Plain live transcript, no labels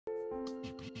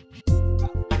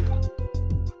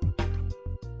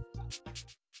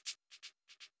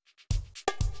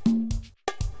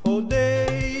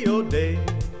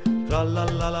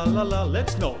la la la la.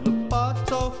 Let's know the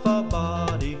parts of our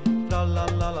body. Tra la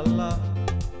la la la.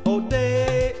 Oh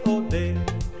day, oh day.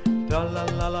 Tra la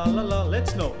la la la la.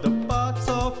 Let's know the parts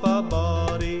of our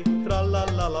body. Tra la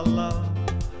la la la.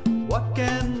 What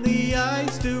can the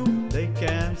eyes do? They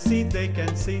can see, they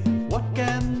can see. What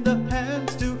can the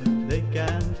hands do? They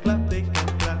can clap, they can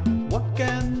clap. What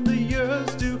can the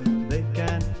ears do? They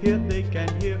can hear, they can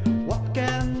hear. What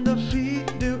can the feet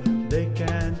do? They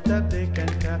can tap, they can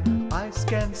tap. Eyes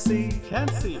can see,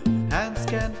 hands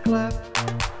can clap.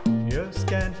 Ears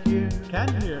can hear,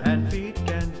 and feet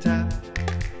can tap.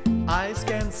 Eyes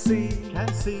can see,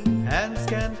 hands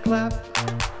can clap.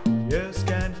 Ears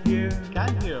can hear,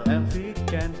 and feet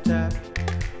can tap.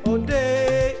 Oh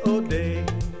day,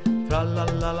 tra la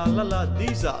la la la la.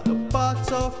 These are the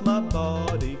parts of my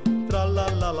body. Tra la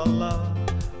la la la.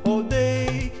 Oh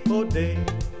day,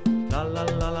 tra la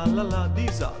la la la la.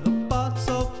 These are the parts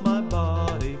of my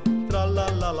body. Tra la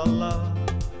la la la.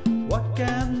 What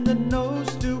can the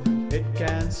nose do? It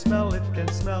can smell, it can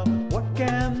smell. What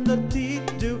can the teeth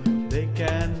do? They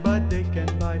can bite, they can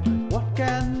bite. What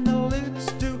can the lips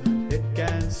do? It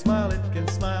can smile, it can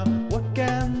smile. What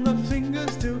can the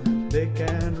fingers do? They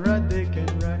can write, they can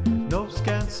write. Nose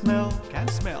can smell,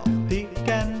 teeth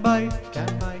can bite,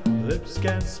 lips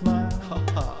can smile,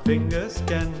 fingers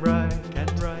can write,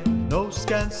 nose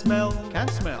can smell,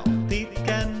 teeth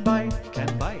can bite,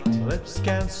 lips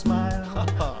can smile,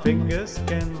 fingers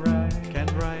can write.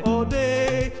 Oh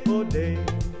day,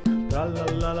 tra la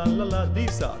la la la la.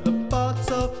 These are the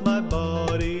parts of my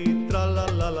body. Tra la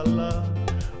la la la.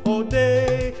 Oh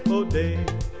day,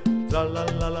 tra la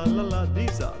la la la la.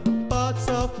 These are the parts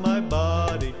of my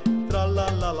body. Tra la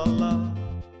la la la.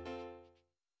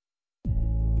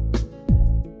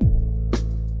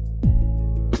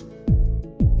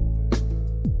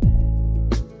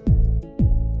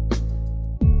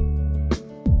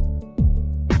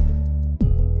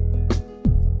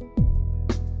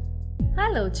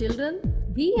 Hello children,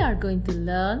 we are going to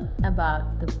learn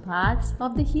about the parts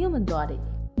of the human body.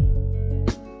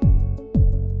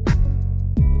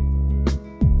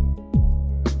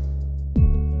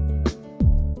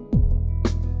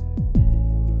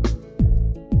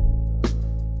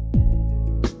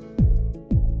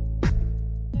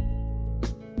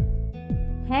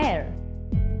 Hair,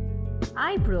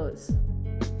 eyebrows,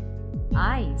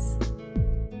 eyes,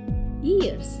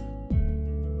 ears,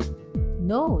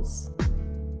 nose,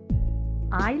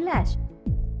 eyelash,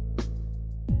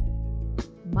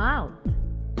 mouth,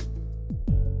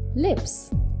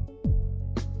 lips,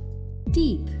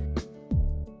 teeth,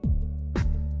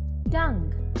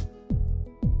 tongue,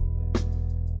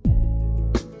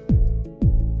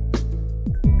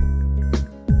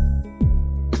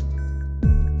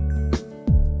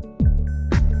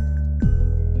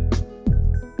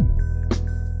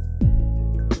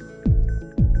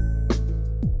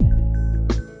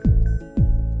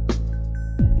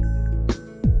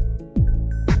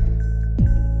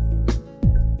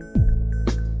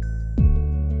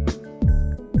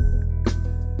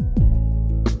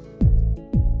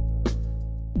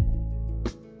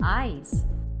 eyes.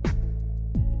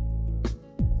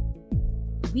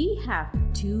 We have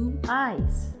 2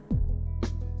 eyes.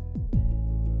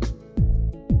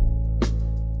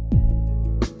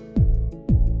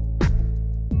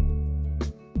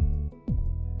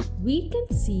 We can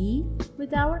see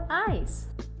with our eyes.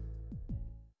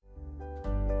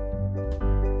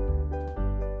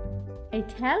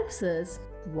 It helps us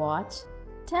watch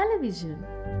television.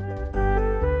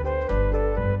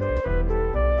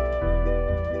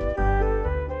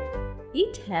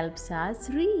 It helps us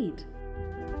read.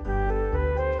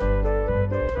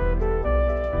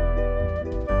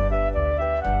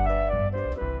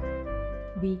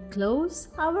 We close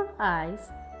our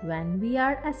eyes when we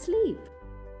are asleep.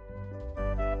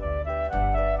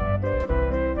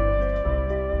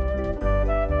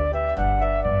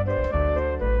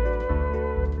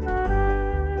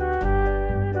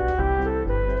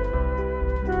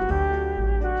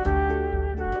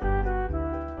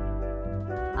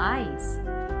 Eyes.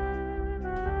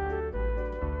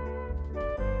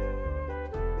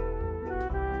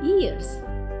 Ears.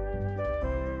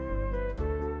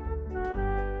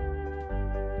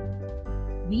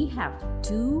 We have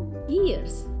 2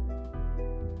 ears.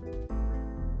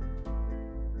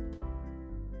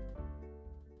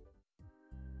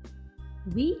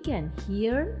 We can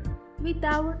hear with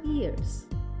our ears.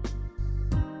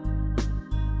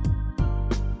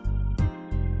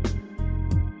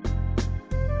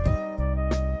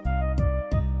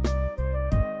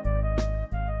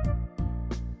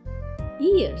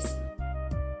 Ears.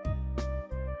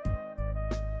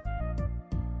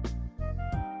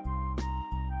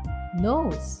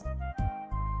 Nose.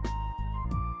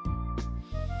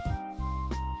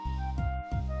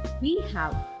 We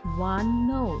have one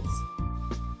nose.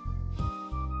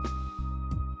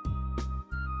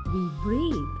 We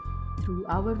breathe through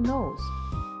our nose.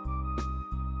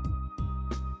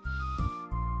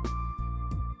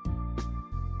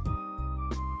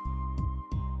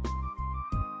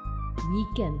 We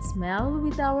can smell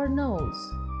with our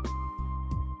nose.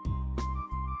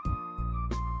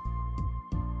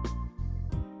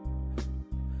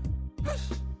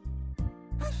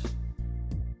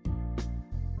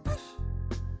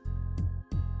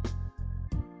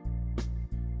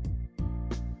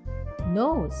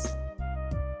 Nose.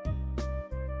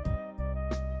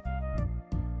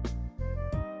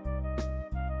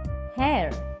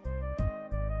 Hair.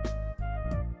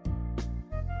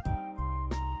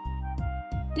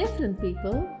 Different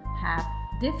people have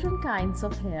different kinds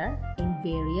of hair in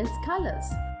various colors.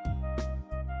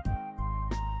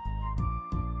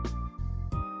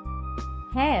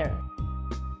 Hair.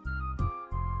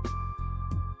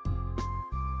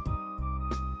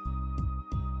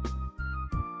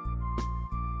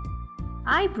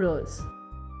 Eyebrows.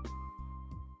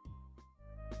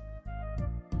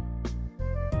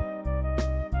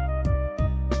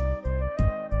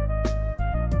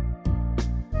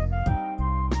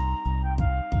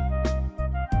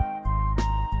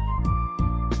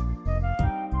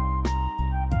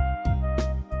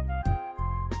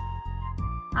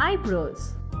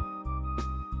 Eyebrows.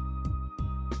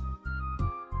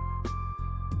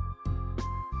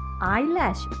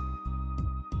 Eyelash.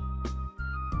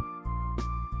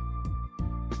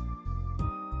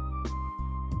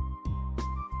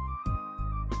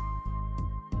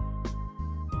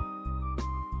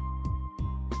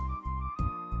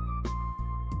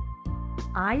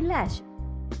 Eyelash.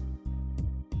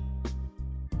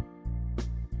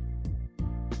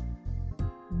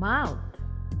 Mouth.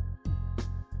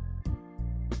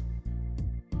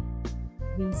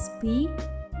 We speak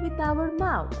with our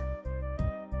mouth.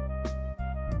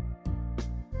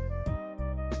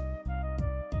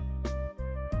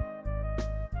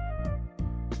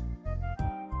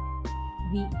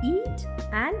 We eat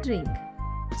and drink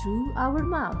through our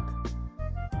mouth.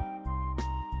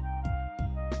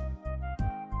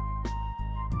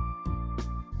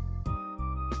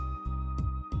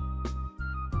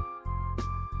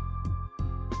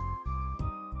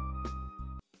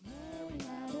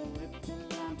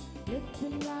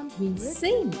 We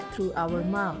sing through our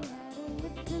mouth.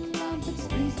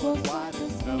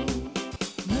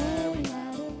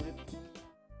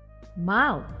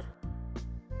 Mouth.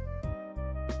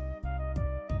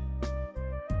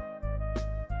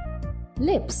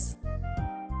 Lips.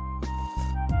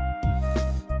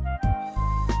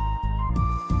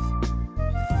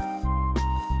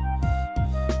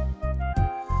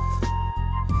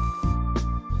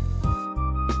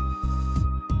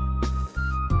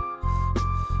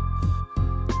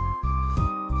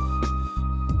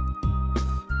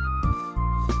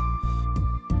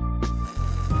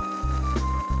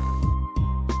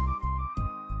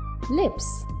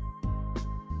 Lips.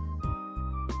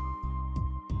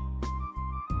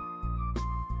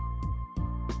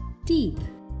 Teeth.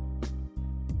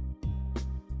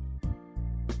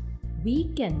 We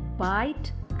can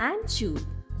bite and chew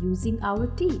using our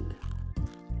teeth.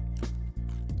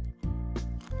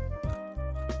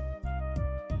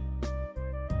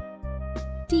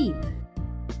 Teeth.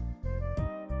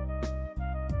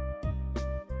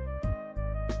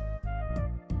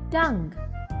 Tongue.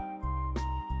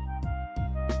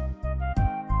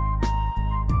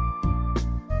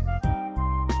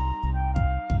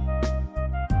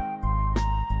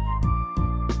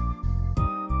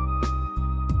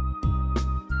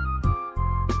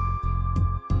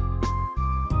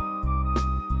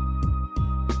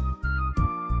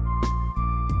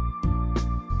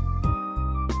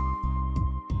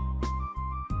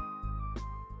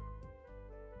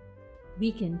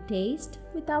 We can taste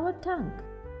with our tongue.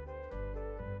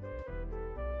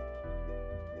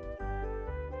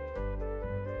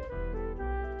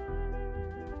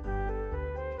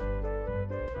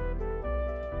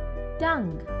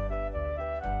 Tongue.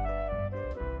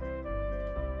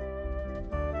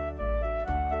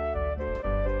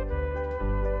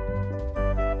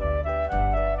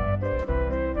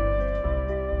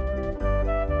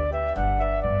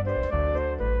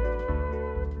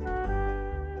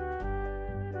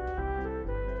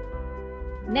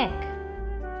 Neck.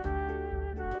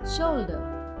 Shoulder.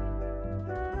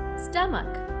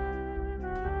 Stomach.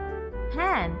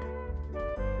 Hand.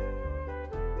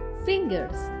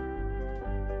 Fingers.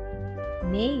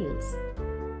 Nails.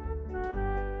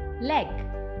 Leg.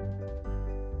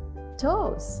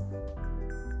 toes.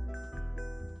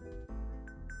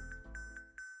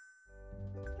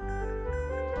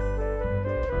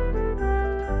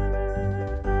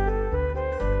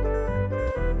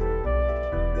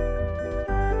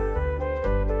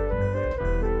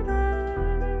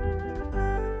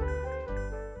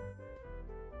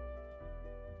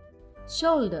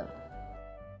 Shoulder.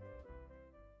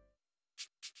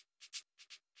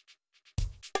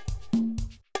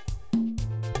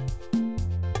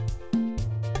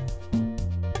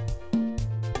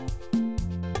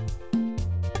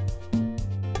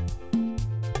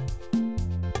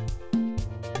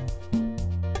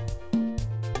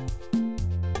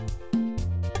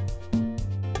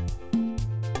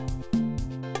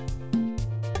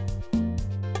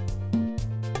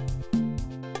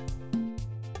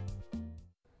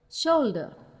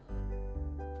 Shoulder.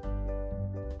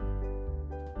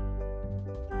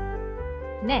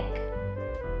 Neck.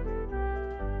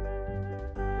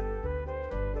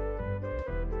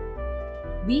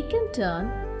 We can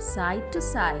turn side to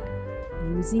side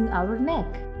using our neck.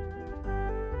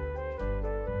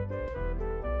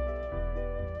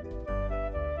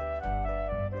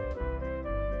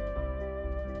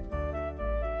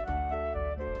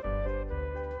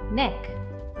 Neck.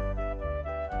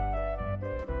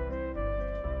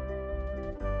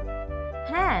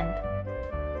 Hand.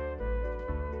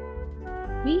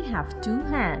 We have two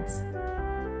hands.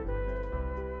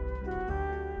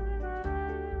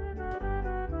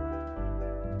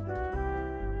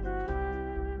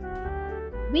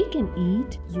 We can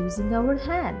eat using our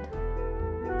hand.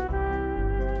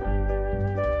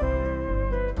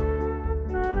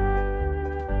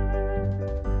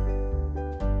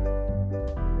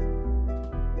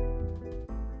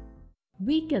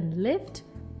 We can lift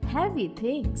heavy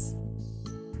things.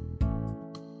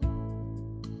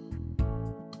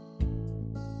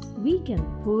 We can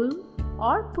pull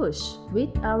or push with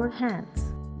our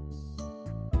hands.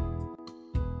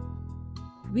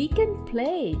 We can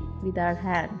play with our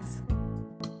hands.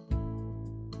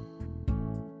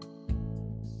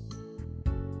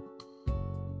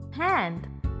 Hand.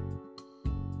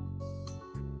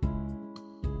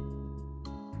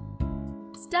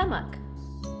 Stomach.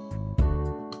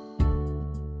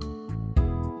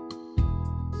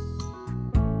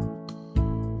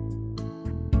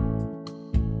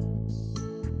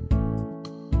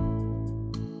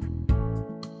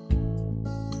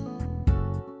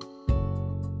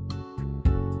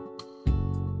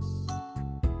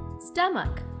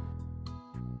 Stomach.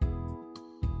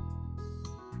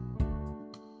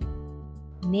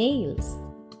 Nails.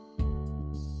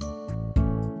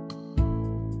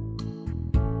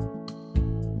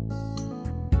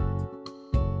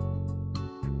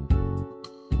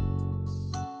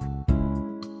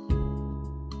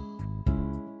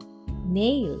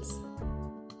 Nails.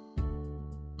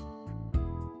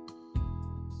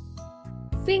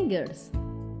 Fingers.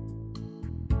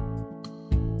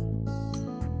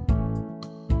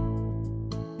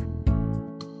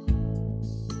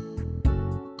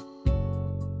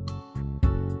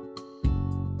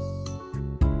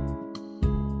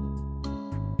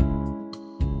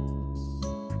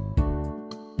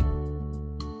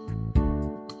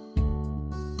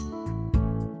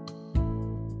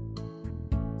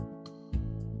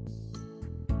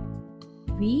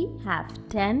 We have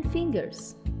 10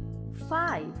 fingers,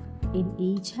 5 in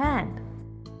each hand.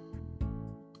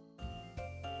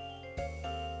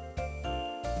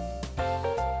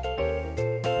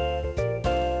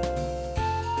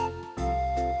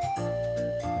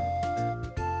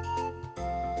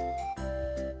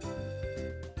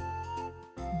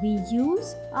 We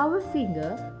use our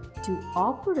finger to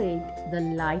operate the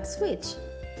light switch.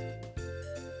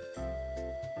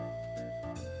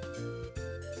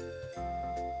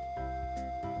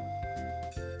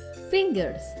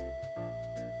 Fingers.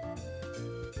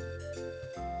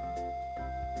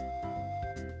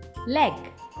 Leg.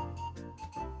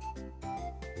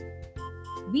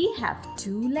 We have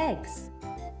 2 legs.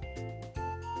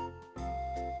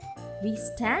 We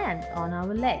stand on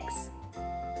our legs.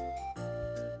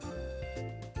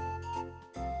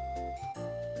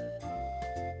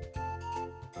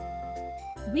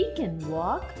 We can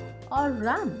walk or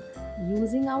run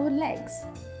using our legs.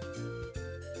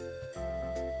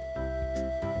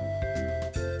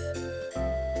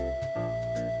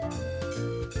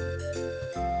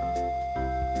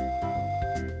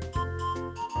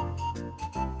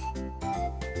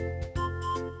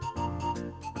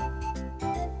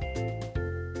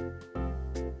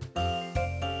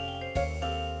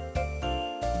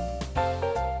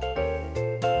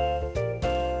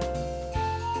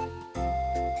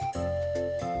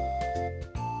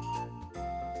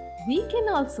 We can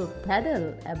also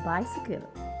pedal a bicycle.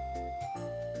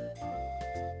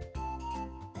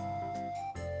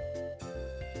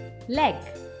 Leg.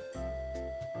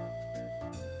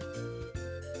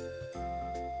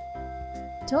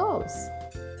 Toes.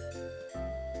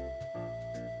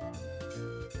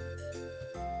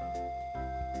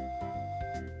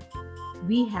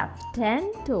 We have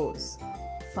 10 toes,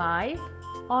 5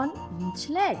 on each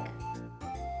leg.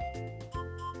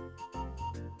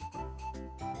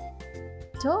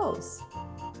 Toes.